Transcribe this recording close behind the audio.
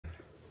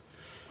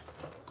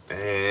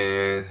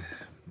And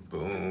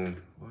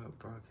boom. What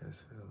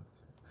broadcast failed?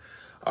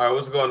 All right,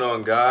 what's going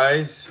on,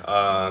 guys?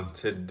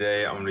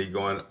 Today I'm gonna be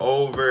going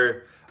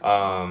over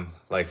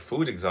like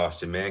food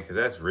exhaustion, man, because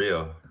that's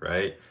real,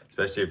 right?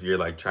 Especially if you're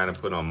like trying to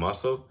put on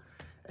muscle,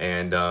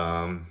 and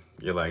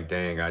you're like,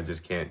 dang, I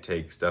just can't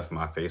take stuff in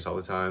my face all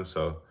the time.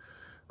 So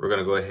we're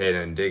gonna go ahead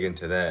and dig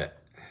into that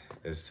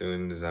as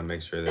soon as I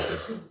make sure that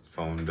this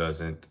phone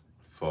doesn't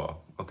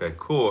fall. Okay,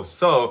 cool.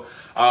 So,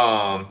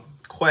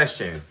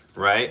 question,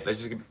 right? Let's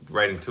just get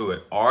right into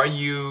it. Are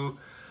you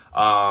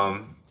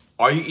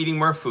eating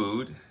more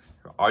food?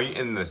 Are you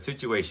in the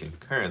situation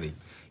currently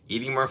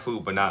eating more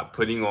food but not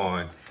putting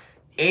on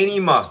any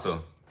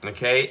muscle?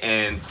 Okay,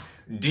 and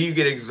do you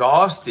get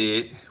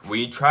exhausted when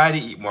you try to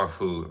eat more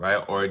food,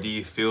 right? Or do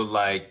you feel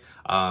like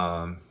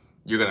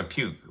you're gonna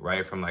puke,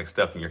 right, from like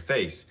stuff in your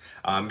face?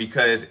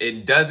 Because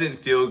it doesn't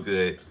feel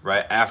good,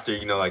 right? After,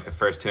 like the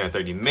first 10 or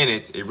 30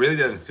 minutes, it really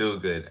doesn't feel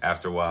good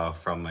after a while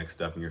from like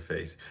stuff in your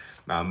face.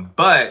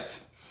 But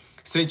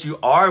since you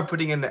are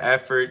putting in the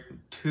effort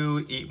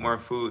to eat more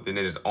food, then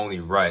it is only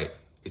right.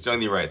 It's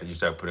only right that you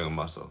start putting on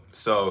muscle.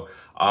 So,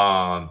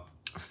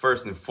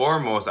 first and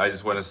foremost, I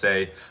just want to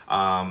say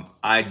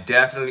I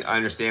definitely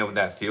understand what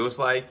that feels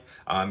like.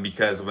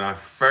 Because when I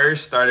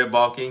first started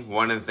bulking,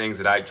 one of the things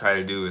that I try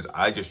to do is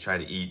I just try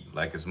to eat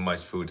like as much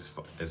food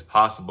as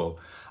possible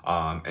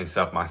and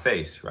stuff my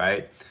face,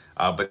 right?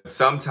 But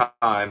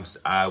sometimes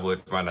I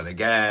would run out of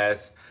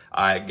gas,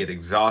 I get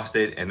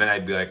exhausted, and then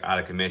I'd be like out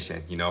of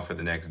commission, for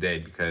the next day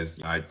because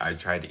I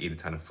tried to eat a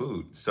ton of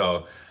food.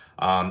 So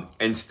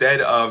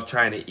instead of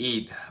trying to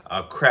eat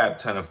a crap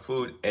ton of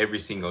food every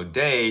single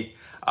day,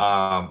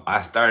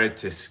 I started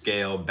to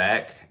scale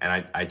back,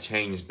 and I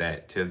changed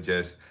that to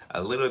just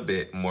a little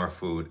bit more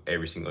food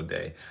every single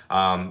day.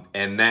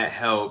 And that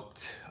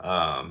helped,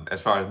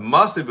 as far as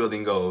muscle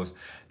building goes,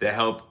 that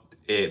helped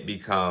it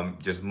become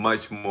just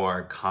much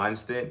more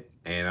constant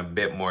and a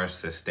bit more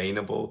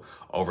sustainable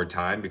over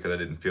time because I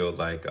didn't feel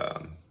like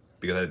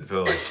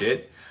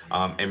shit.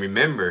 And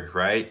remember,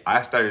 right?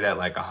 I started at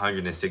like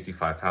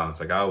 165 pounds.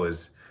 Like I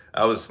was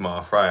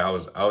small fry. I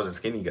was a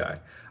skinny guy.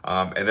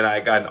 And then I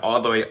gotten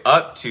all the way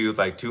up to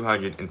like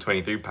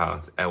 223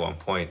 pounds at one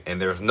point.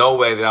 And there was no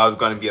way that I was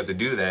going to be able to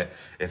do that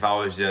if I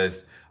was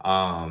just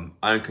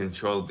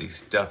uncontrollably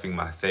stuffing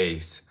my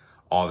face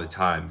all the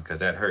time, because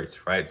that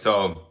hurts, right?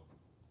 So,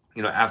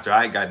 after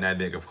I got that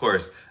big, of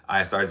course,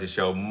 I started to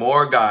show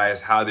more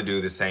guys how to do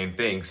the same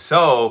thing.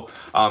 So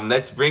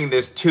let's bring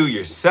this to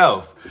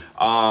yourself.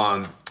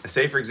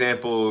 Say, for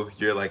example,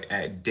 you're like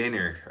at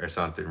dinner or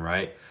something,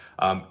 right?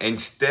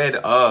 Instead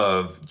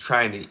of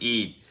trying to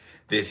eat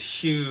this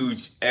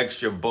huge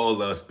extra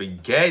bowl of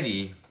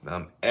spaghetti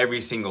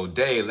every single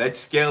day, let's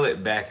scale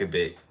it back a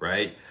bit,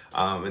 right?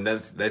 And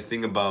let's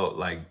think about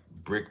like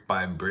brick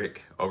by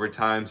brick over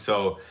time.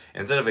 So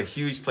instead of a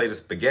huge plate of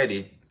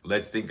spaghetti,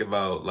 let's think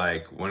about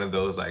like one of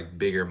those like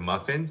bigger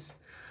muffins.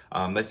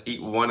 Let's eat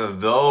one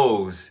of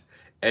those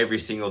every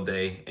single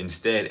day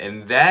instead.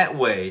 And that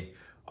way,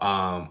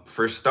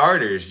 for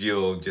starters,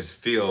 you'll just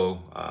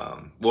feel,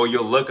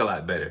 you'll look a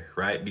lot better,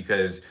 right?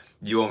 Because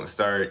you won't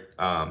start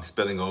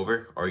spilling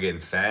over or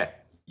getting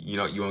fat. You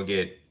won't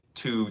get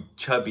too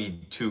chubby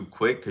too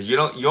quick, because you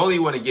only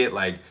want to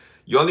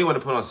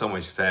put on so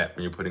much fat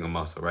when you're putting on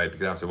muscle, right?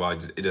 Because after a while,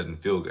 it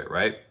doesn't feel good,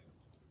 right?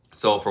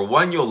 So for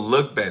one, you'll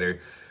look better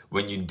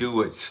when you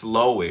do it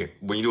slower,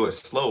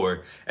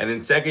 and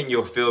then second,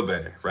 you'll feel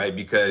better, right?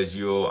 Because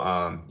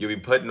you'll be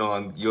putting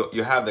on,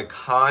 you'll have the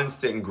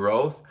constant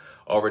growth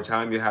over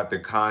time. You have the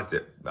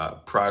constant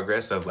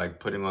progress of like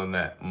putting on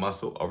that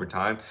muscle over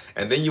time,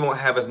 and then you won't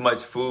have as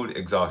much food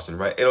exhaustion,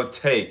 right? It'll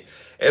take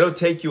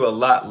you a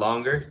lot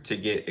longer to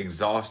get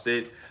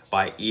exhausted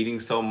by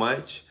eating so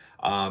much.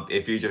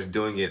 If you're just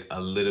doing it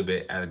a little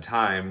bit at a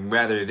time,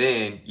 rather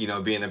than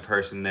being the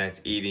person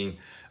that's eating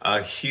a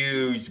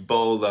huge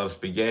bowl of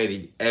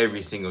spaghetti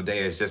every single day.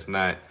 It's just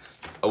not,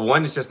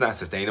 it's just not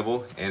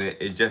sustainable, and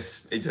it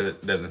just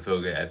doesn't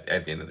feel good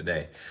at the end of the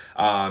day.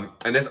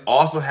 And this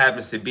also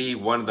happens to be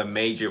one of the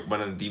major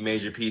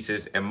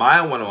pieces in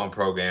my one-on-one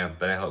program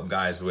that I help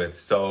guys with.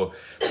 So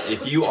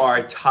if you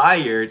are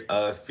tired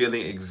of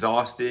feeling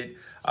exhausted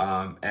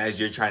as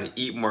you're trying to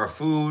eat more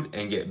food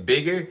and get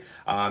bigger,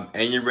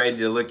 and you're ready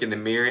to look in the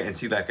mirror and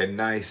see like a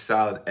nice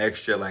solid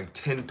extra like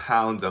 10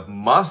 pounds of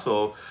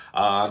muscle,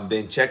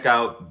 then check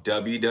out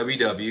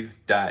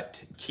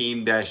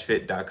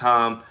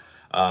www.keem-fit.com.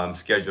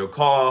 Schedule a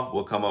call.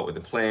 We'll come up with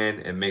a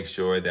plan and make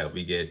sure that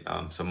we get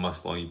some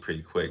muscle on you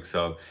pretty quick.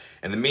 So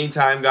in the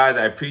meantime, guys,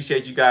 I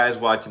appreciate you guys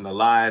watching the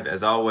live.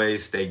 As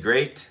always, stay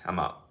great. I'm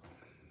out.